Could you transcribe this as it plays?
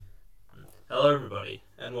Hello, everybody,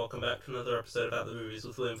 and welcome back to another episode about the movies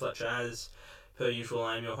with William Fletcher. As per usual,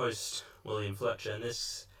 I am your host, William Fletcher, and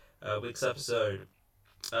this week's episode,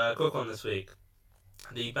 quick one this week.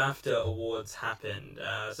 The BAFTA Awards happened,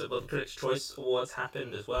 the Critics' Choice Awards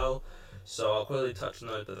happened as well, so I'll quickly touch on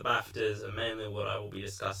those, but the BAFTAs are mainly what I will be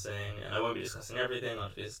discussing, and I won't be discussing everything,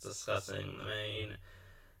 I'll be discussing the main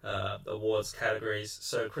awards categories.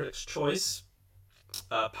 So, Critics' Choice,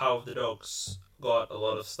 Power of the Dogs got a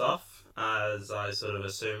lot of stuff, as I sort of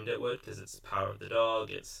assumed it would, because it's Power of the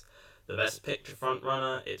Dog, it's the best picture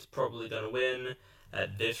frontrunner, it's probably going to win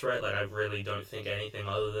at this rate. I really don't think anything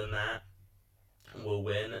other than that will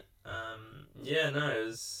win. It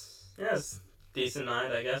was a decent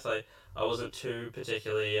night, I guess. I wasn't too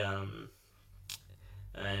particularly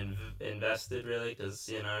invested, really,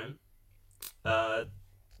 because,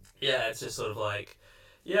 it's just sort of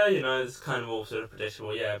it's kind of all sort of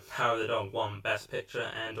predictable. Power of the Dog won Best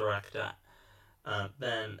Picture and Director.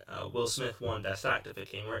 Then Will Smith won Best Actor for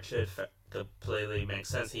King Richard. Completely makes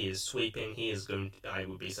sense. He is sweeping. He is going. I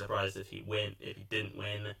would be surprised if he didn't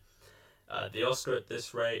win the Oscar at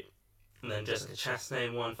this rate. And then Jessica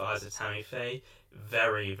Chastain won for Eyes of Tammy Faye.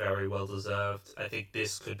 Very, very well deserved. I think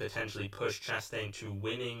this could potentially push Chastain to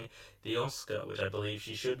winning the Oscar, which I believe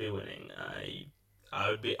she should be winning.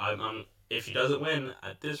 If she doesn't win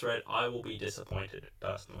at this rate, I will be disappointed,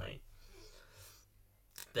 personally.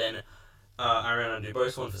 Then, Ariana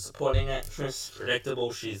DeBose won for Supporting Actress.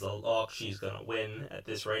 Predictable, she's a lock, she's gonna win at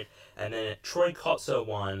this rate. And then Troy Kotsur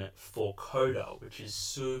won for Coda, which is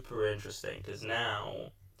super interesting, because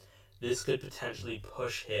now this could potentially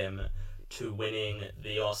push him to winning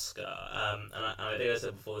the Oscar. And I think I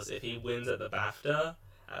said before this, if he wins at BAFTAs,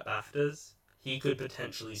 he could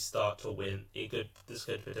potentially start to win. This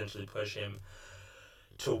could potentially push him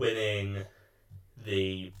to winning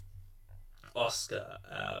the Oscar.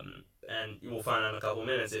 And we'll find out in a couple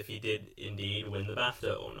minutes if he did indeed win the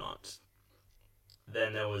BAFTA or not.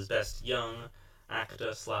 Then there was Best Young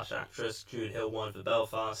Actor / Actress. Jude Hill won for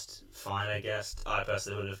Belfast. Fine, I guess. I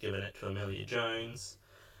personally would have given it to Emilia Jones.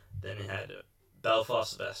 Then he had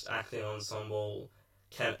Belfast Best Acting Ensemble.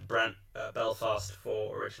 Kenneth Branagh, Belfast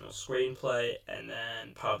for Original Screenplay, and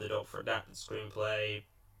then Power of the Dog for Adapted Screenplay.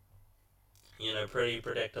 Pretty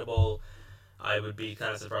predictable. I would be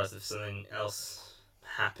kind of surprised if something else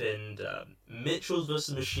happened. Mitchells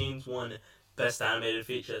vs. Machines won Best Animated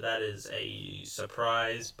Feature. That is a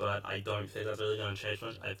surprise, but I don't think that's really going to change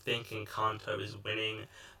much. I think Encanto is winning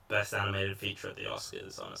Best Animated Feature at the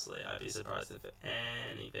Oscars, honestly. I'd be surprised if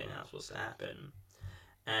anything else was to happen.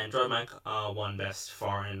 And Drive My Car won Best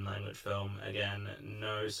Foreign Language Film. Again,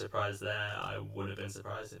 no surprise there. I would have been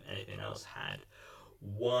surprised if anything else had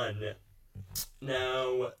won.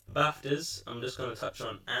 Now, BAFTAs, I'm just going to touch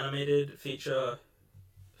on animated feature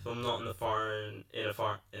film, not in the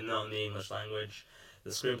English language.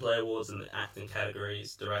 The Screenplay Awards and the acting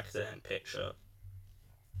categories, director and picture.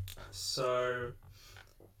 So,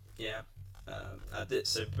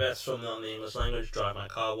 so best film not in the English language, Drive My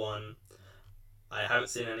Car won. I haven't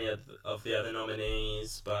seen any of the other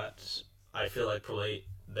nominees, but I feel like probably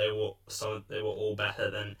they were all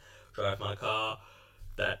better than Drive My Car.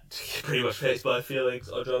 That pretty much makes my feelings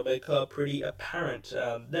on Drive My Car pretty apparent.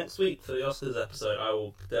 Next week for the Oscars episode, I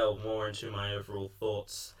will delve more into my overall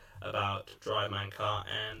thoughts about Drive My Car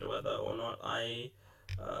and whether or not I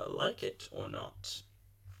like it or not.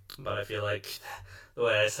 But I feel like the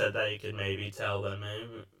way I said that, you could maybe tell them,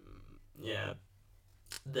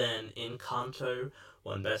 Then Encanto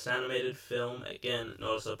won Best Animated Film. Again,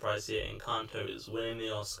 not a surprise here. Encanto is winning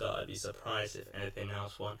the Oscar. I'd be surprised if anything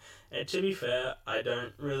else won. And to be fair, I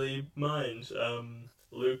don't really mind.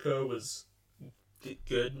 Luca was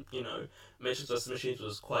good, Mitchells vs. Machines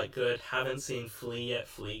was quite good. Haven't seen Flea yet.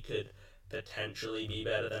 Flea could potentially be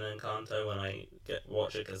better than Encanto when I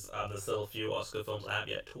watch it, because there's still a few Oscar films I have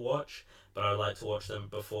yet to watch, but I would like to watch them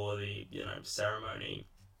before the, ceremony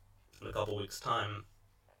in a couple weeks' time.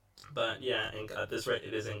 But at this rate,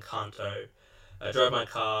 it is Encanto. Drive My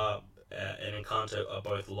Car and Encanto are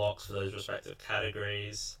both locks for those respective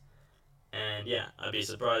categories. And I'd be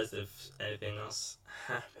surprised if anything else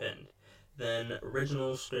happened. Then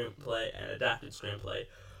Original Screenplay and Adapted Screenplay.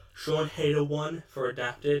 Sean Hayter won for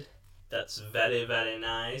Adapted. That's very, very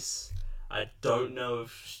nice. I don't know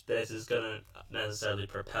if this is going to necessarily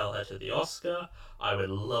propel her to the Oscar. I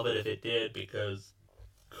would love it if it did, because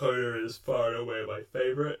Coda is far and away my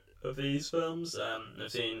favourite of these films.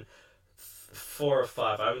 I've seen 4 or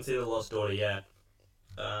 5. I haven't seen The Lost Daughter yet.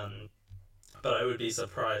 But I would be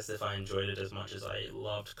surprised if I enjoyed it as much as I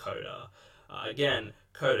loved Coda. Again,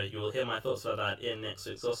 Coda, you will hear my thoughts about that in next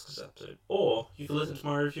week's Oscars episode. Or you can listen to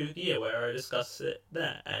my review of the year where I discuss it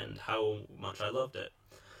there and how much I loved it.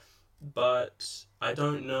 But I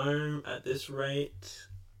don't know at this rate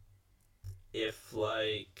if,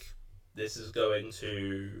 like, this is going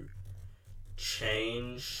to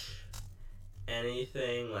change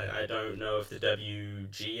anything. Like, I don't know if the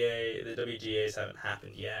WGAs haven't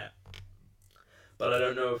happened yet. But I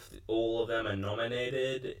don't know if all of them are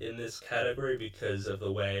nominated in this category because of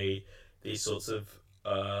the way these sorts of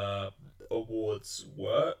awards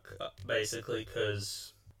work. Basically,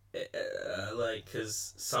 because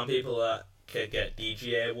some people can get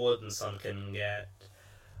DGA awards and some can get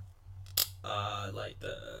the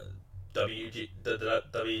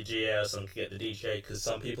WGA, or some can get the DGA, because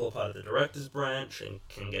some people are part of the director's branch and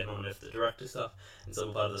can get nominated for the director stuff, and some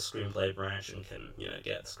are part of the screenplay branch and can,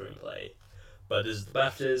 get the screenplay. But this is the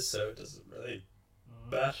BAFTAs, so it doesn't really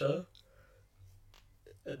matter.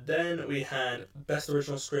 And then we had Best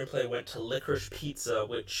Original Screenplay went to Licorice Pizza,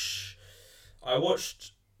 which I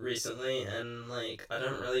watched recently, and, I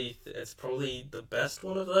don't really... It's probably the best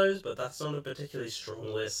one of those, but that's not a particularly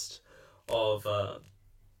strong list of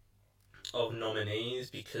nominees,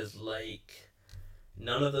 because,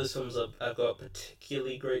 none of those films have got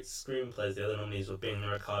particularly great screenplays. The other nominees were Being the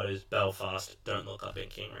Ricardos, Belfast, Don't Look Up, and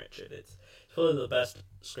King Richard. It's probably the best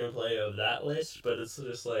screenplay of that list, but it's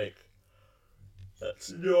just,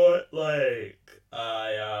 that's not,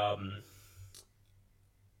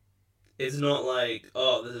 it's not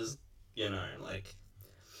this is,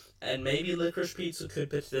 and maybe Licorice Pizza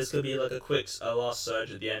this could be, a last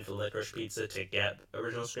surge at the end for Licorice Pizza to get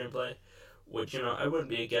original screenplay, which, I wouldn't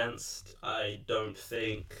be against. I don't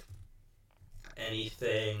think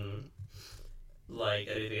anything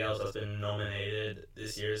else that's been nominated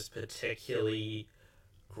this year is particularly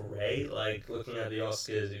great. Looking at the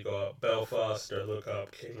Oscars, you got Belfast, Don't Look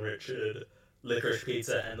Up, King Richard, Licorice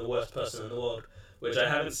Pizza, and The Worst Person in the World, which I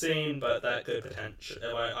haven't seen, but that could potentially...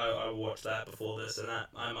 I watched that before this, and that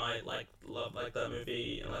I might love that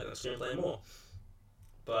movie and that screenplay more.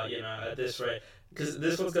 But, at this rate... Because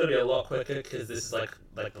this one's going to be a lot quicker, because this is, the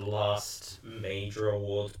last major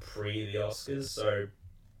award pre the Oscars, so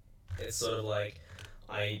it's sort of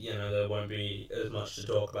there won't be as much to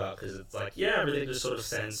talk about, because it's everything just sort of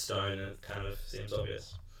set in stone, and it kind of seems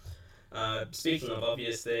obvious. Speaking of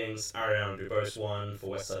obvious things, Ariana DeBose won for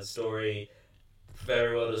West Side Story.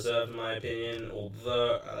 Very well deserved, in my opinion,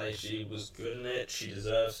 although she was good in it. She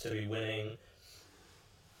deserves to be winning.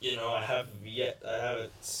 I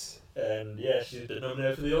haven't... And yeah, she's been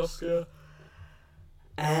nominated for the Oscar.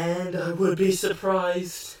 And I would be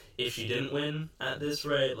surprised if she didn't win at this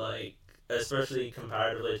rate, especially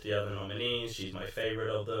comparatively to the other nominees. She's my favorite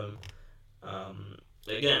of them.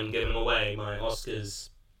 Again, giving away my Oscars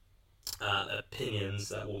opinions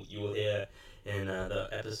that you will hear in the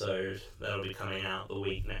episode that'll be coming out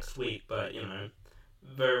next week. But,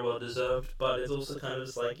 very well deserved. But it's also kind of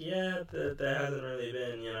just there hasn't really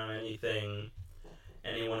been,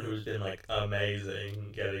 anyone who's been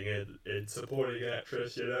amazing getting in supporting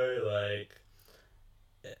actress,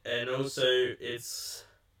 and also it's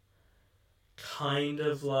kind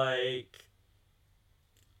of I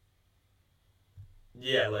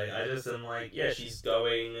just am she's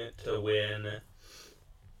going to win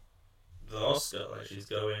the Oscar, she's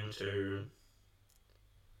going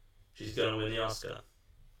to win the Oscar.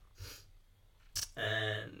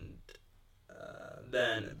 And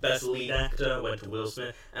then Best Lead Actor went to Will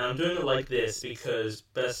Smith, and I'm doing it like this because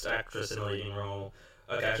Best Actress in a Leading Role...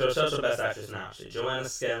 Okay, so I'll start with Best Actress now, actually. Joanna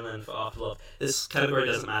Scanlon for After Love. This category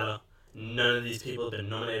doesn't matter. None of these people have been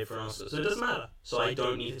nominated for an Oscar, so it doesn't matter. So I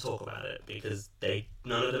don't need to talk about it, because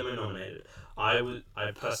none of them are nominated. I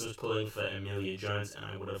personally was pulling for Emilia Jones, and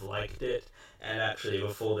I would have liked it. And actually,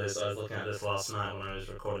 before this, I was looking at this last night when I was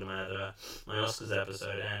recording my Oscars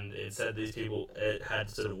episode, and it said these people, it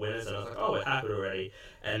had sort of winners, and I was like, oh, it happened already.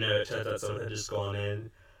 And no, it turns out someone had just gone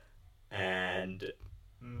in and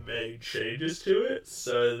made changes to it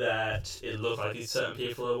so that it looked like these certain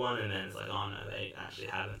people had won, and then it's oh no, they actually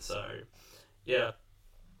haven't. So, yeah.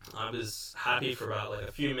 I was happy for about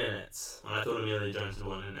a few minutes when I thought Emilia Jones had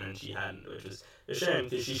won and she hadn't, which was a shame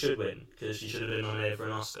because she should win, because she should have been nominated for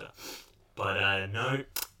an Oscar. But no,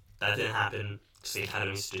 that didn't happen because the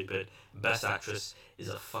Academy's stupid. Best Actress is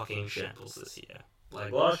a fucking shambles this year.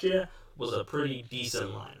 Last year was a pretty decent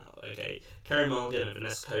lineup, okay? Carey Mulligan and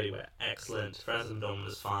Vanessa Cody were excellent. Frances McDormand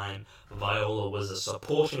was fine. Viola was a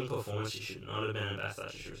supporting performance. She should not have been a Best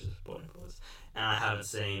Actress. She was a supporting performance. And I haven't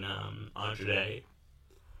seen Andra Day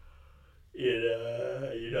in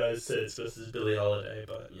United States versus Billie Holiday,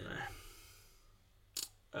 but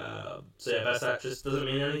So yeah, Best Actress doesn't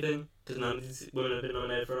mean anything because none of these women have been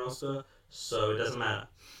nominated for an Oscar, so it doesn't matter.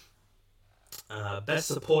 Best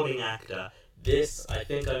Supporting Actor. This, I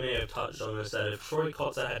think I may have touched on this, that if Troy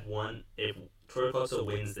Kotsur had won, if Troy Kotsur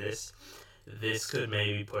wins this could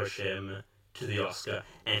maybe push him to the Oscar,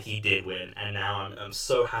 and he did win, and now I'm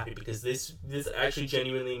so happy because this actually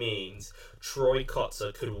genuinely means Troy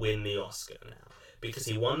Kotsur could win the Oscar now, because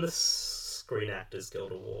he won the Screen Actors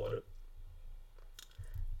Guild Award,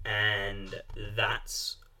 and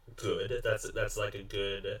that's good, that's like a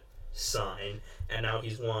good sign, and now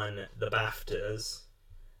he's won the BAFTAs,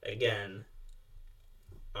 again,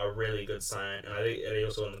 a really good sign, and I think he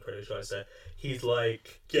also won the Critics' Choice, so he's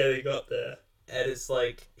like getting up there, and it's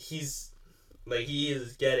like he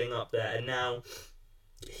is getting up there, and now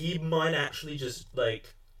he might actually just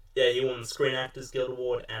he won the Screen Actors Guild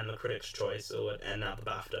Award and the Critics' Choice Award, and now the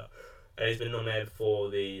BAFTA, and he's been nominated for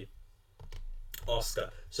the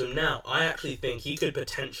Oscar. So now I actually think he could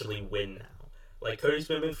potentially win now. Like, Cody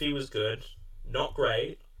Smith-McPhee was good, not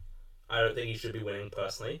great. I don't think he should be winning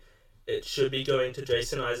personally. It should be going to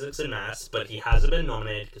Jason Isaacs and Mass, but he hasn't been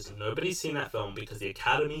nominated because nobody's seen that film because the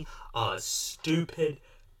Academy are stupid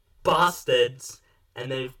bastards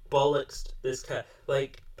and they've bollocksed this cat.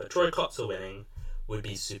 But Troy Kotsur winning would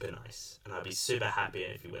be super nice, and I'd be super happy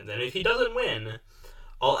if he wins. And if he doesn't win,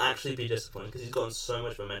 I'll actually be disappointed because he's gotten so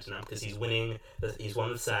much momentum now because he's won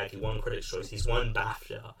the SAG, he won Critics' Choice, he's won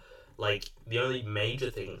BAFTA. The only major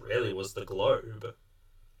thing really was the Globe.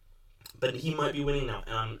 But he might be winning now,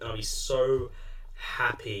 and I'll be so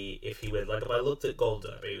happy if he wins. If I looked at Gold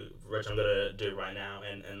Derby, which I'm going to do right now,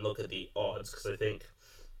 and look at the odds, because I think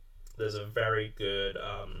there's a very good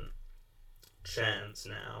chance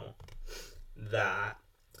now that...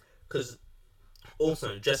 Because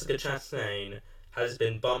also, Jessica Chastain has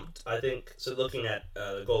been bumped, I think, so looking at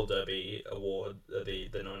the Gold Derby award, the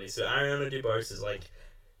nominees, so Ariana DeBose is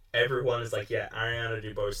everyone is yeah, Ariana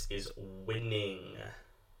DeBose is winning.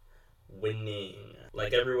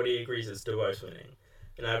 Everybody agrees it's DeBose winning.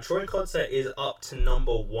 Now, Troy Kotsur is up to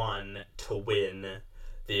number 1 to win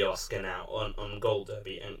the Oscar now on Gold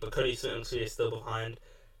Derby, but Cody Smith-McPhee is still behind.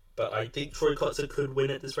 But I think Troy Kotsur could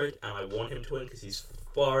win at this rate, and I want him to win because he's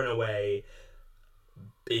far and away.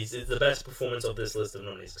 It's the best performance of this list of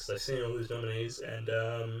nominees because I've seen all these nominees, and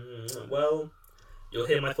you'll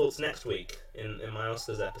hear my thoughts next week in my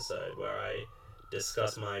Oscars episode where I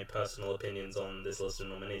discuss my personal opinions on this list of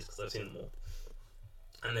nominees because I've seen them all.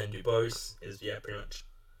 And then DuBose is pretty much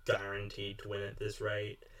guaranteed to win at this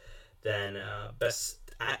rate. Then Best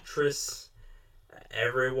Actress,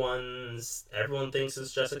 everyone thinks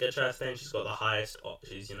it's Jessica Chastain. She's got the highest.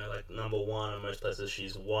 She's number 1 in most places.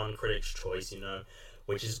 She's won Critics' Choice,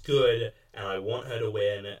 which is good, and I want her to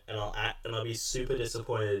win. And I'll be super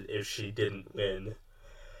disappointed if she didn't win.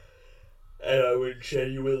 And I would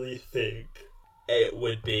genuinely think it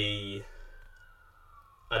would be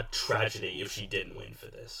a tragedy if she didn't win for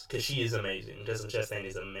this, because she is amazing. Jessica Chastain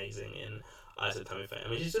is amazing in Eyes of Tammy Faye. I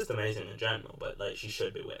mean, she's just amazing in general, but she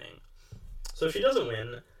should be winning. So if she doesn't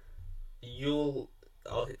win,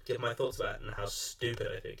 I'll give my thoughts about it and how stupid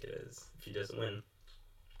I think it is if she doesn't win.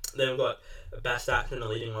 Then we've got Best Actor in a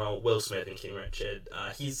Leading Role, Will Smith and King Richard.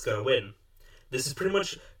 He's gonna win. This is pretty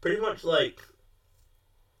much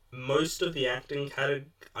most of the acting category.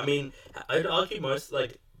 I mean, I'd argue most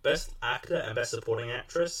Best Actor and Best Supporting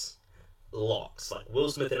Actress locks. Will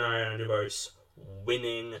Smith and Ariana DeBose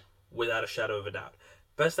winning without a shadow of a doubt.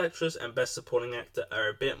 Best Actress and Best Supporting Actor are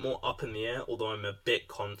a bit more up in the air, although I'm a bit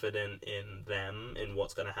confident in them, in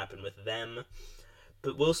what's going to happen with them.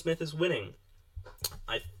 But Will Smith is winning.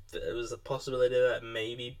 There was a possibility that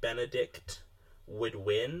maybe Benedict would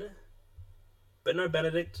win, but no,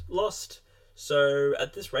 Benedict lost. So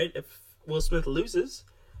at this rate, if Will Smith loses,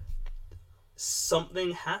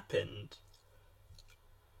 something happened.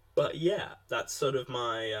 But yeah, that's sort of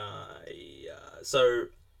my... So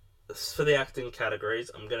for the acting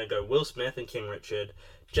categories, I'm going to go Will Smith in King Richard,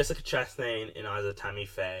 Jessica Chastain in Eyes of Tammy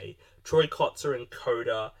Faye, Troy Kotsur in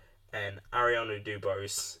Coda, and Ariana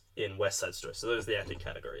DeBose in West Side Story. So those are the acting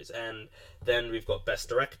categories. And then we've got Best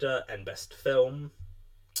Director and Best Film.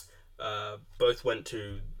 Both went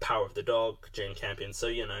to Power of the Dog, Jane Campion. So,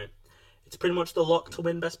 it's pretty much the lock to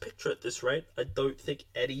win Best Picture at this rate. I don't think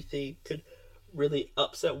anything could really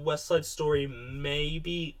upset West Side Story.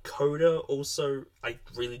 Maybe Coda. Also, I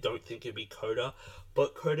really don't think it'd be Coda.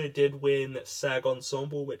 But Coda did win SAG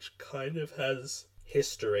Ensemble, which kind of has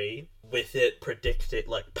history with it predicted.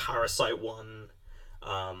 Parasite won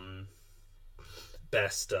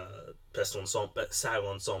best ensemble, SAG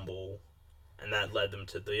Ensemble, and that led them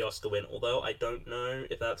to the Oscar win. Although I don't know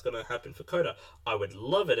if that's going to happen for Coda. I would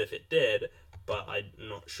love it if it did, but I'm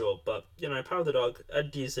not sure. But Power of the Dog, a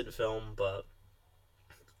decent film, but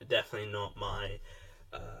definitely not my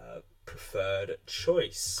preferred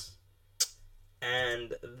choice.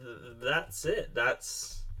 And that's it.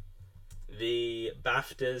 That's the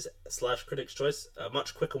BAFTAs / Critics' Choice. A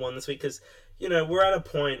much quicker one this week because we're at a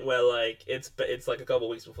point where it's like a couple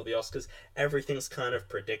weeks before the Oscars. Everything's kind of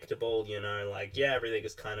predictable. Everything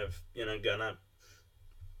is kind of gonna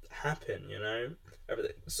happen.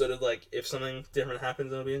 Everything sort of if something different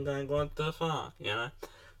happens, it'll be going, what the fuck,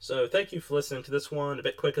 So thank you for listening to this one, a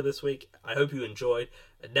bit quicker this week. I hope you enjoyed.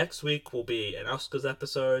 Next week will be an Oscars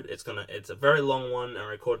episode. It's a very long one. I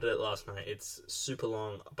recorded it last night. It's super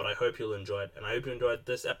long, but I hope you'll enjoy it. And I hope you enjoyed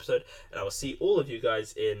this episode. And I will see all of you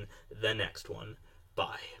guys in the next one.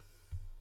 Bye.